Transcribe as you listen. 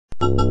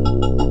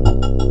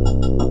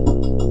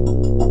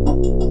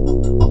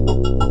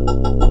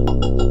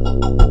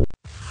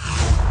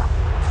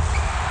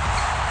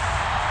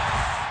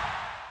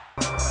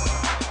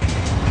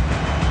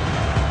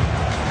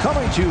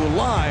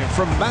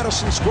from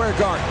Madison Square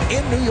Garden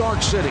in New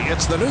York City,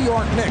 it's the New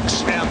York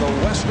Knicks and the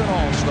Western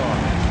All-Star.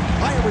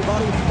 Hi,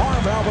 everybody.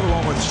 Marv Albert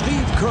along with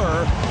Steve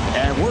Kerr,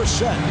 and we're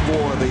set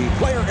for the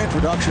player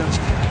introductions.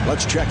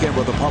 Let's check in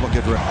with the public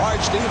address. All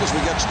right, Steve, as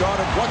we get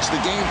started, what's the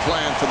game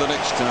plan for the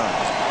Knicks tonight?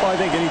 Well, I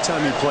think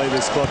anytime you play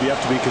this club, you have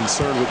to be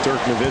concerned with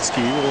Dirk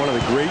Nowitzki. One of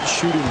the great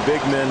shooting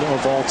big men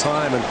of all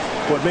time, and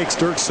what makes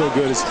Dirk so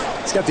good is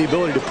he's got the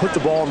ability to put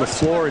the ball on the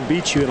floor and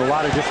beat you in a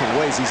lot of different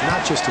ways. He's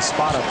not just a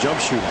spot-up jump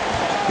shooter.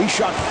 He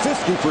shot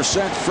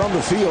 50% from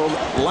the field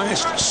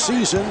last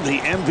season. The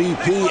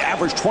MVP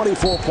averaged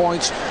 24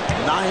 points,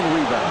 9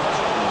 rebounds.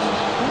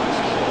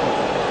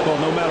 Well,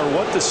 no matter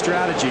what the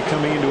strategy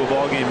coming into a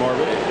ball game,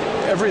 Marvin,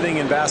 everything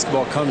in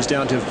basketball comes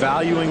down to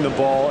valuing the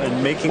ball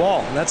and making the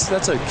ball. That's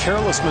a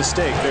careless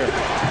mistake there.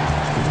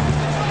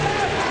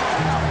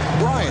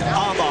 Bryant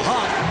on the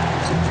hop.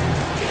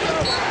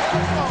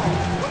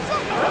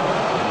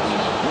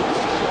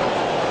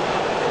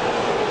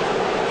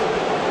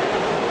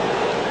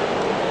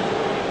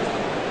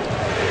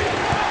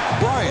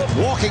 Bryant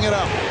walking it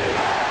up.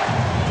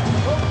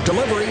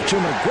 Delivery to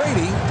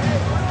McGrady.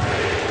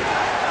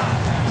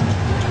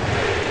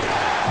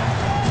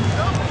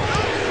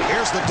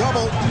 Here's the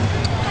double.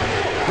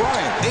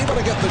 Bryant able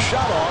to get the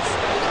shot off.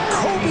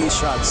 Kobe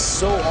shot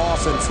so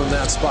often from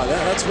that spot.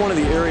 That's one of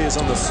the areas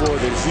on the floor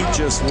that he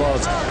just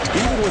loves.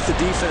 Even with the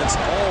defense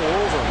all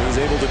over him, he's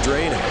able to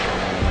drain it.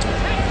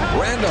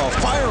 Randolph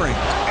firing,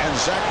 and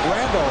Zach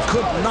Randolph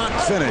could not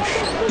finish.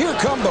 Here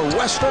come the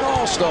Western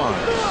All-Stars.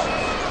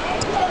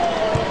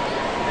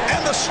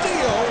 And the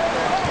steal.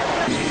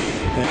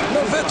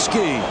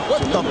 Nowitzki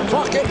with the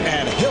bucket,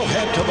 and he'll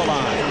head to the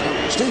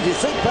line. Steve, you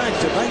think back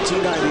to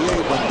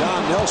 1998 when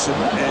Don Nelson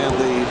and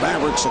the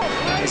Mavericks.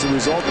 As a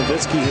result,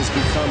 Nowitzki has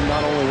become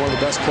not only one of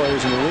the best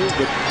players in the league,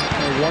 but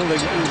one of the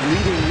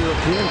leading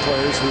European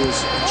players who has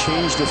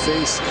changed the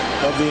face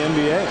of the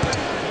NBA.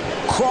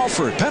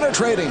 Crawford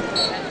penetrating.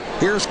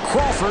 Here's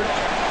Crawford.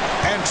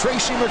 And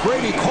Tracy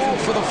McGrady called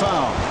for the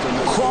foul.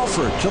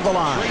 Crawford to the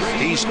line.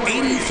 He's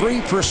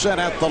 83%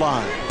 at the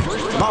line.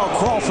 Now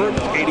Crawford,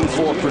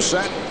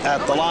 84%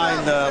 at the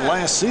line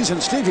last season.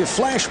 Steve, you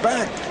flash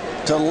back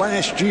to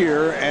last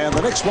year, and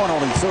the Knicks won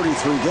only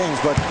 33 games,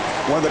 but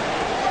when the...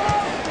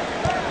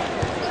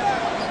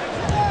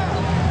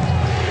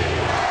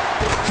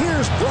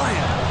 Here's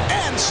Bryant,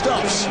 and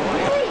stuffs.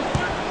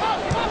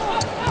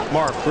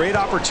 Mark, great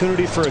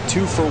opportunity for a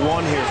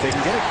 2-for-1 here. If they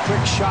can get a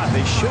quick shot,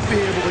 they should be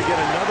able to get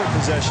another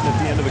possession at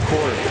the end of the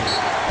quarter.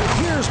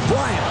 Here's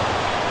Bryant.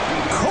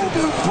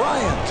 Kobe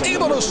Bryant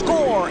able to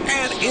score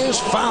and is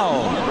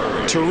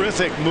fouled.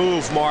 Terrific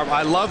move, Marv.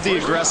 I love the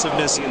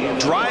aggressiveness,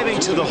 driving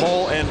to the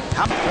hole and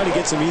trying to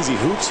get some easy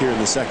hoops here in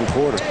the second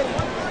quarter.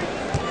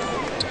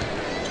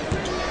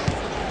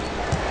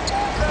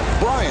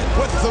 Bryant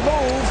with the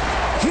move.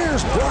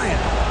 Here's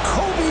Bryant.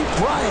 Kobe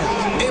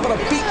Bryant able to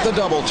beat the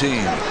double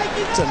team.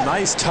 It's a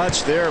nice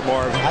touch there,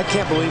 Marv. I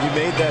can't believe he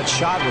made that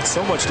shot with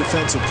so much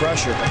defensive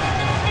pressure.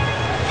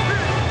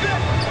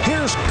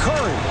 Here's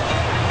Curry.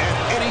 And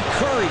Eddie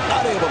Curry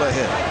not able to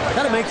hit.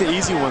 Got to make the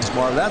easy ones,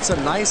 Marv. That's a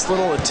nice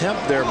little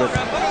attempt there, but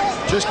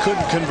just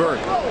couldn't convert.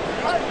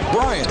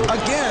 Bryant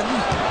again.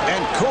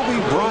 And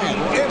Kobe Bryant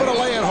able to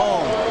lay it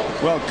home.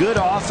 Well, good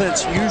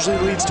offense usually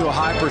leads to a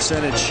high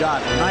percentage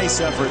shot. Nice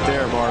effort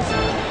there, Marv.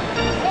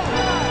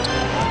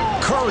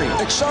 Curry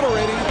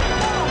accelerating,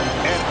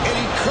 and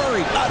Eddie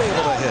Curry not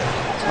able to hit.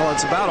 Well,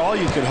 it's about all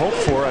you can hope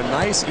for. A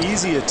nice,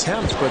 easy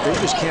attempt, but they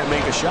just can't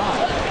make a shot.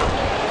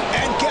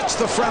 And gets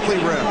the friendly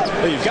rim.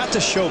 Well, you've got to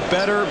show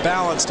better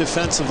balance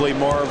defensively,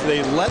 Marv.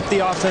 They let the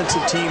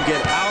offensive team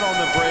get out on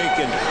the break,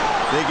 and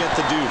they get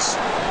the deuce.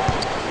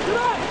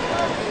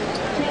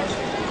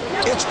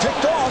 It's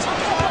picked off.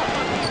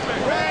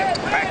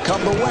 Back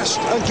come the West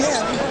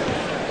again.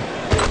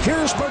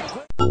 Here's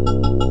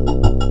McGrady.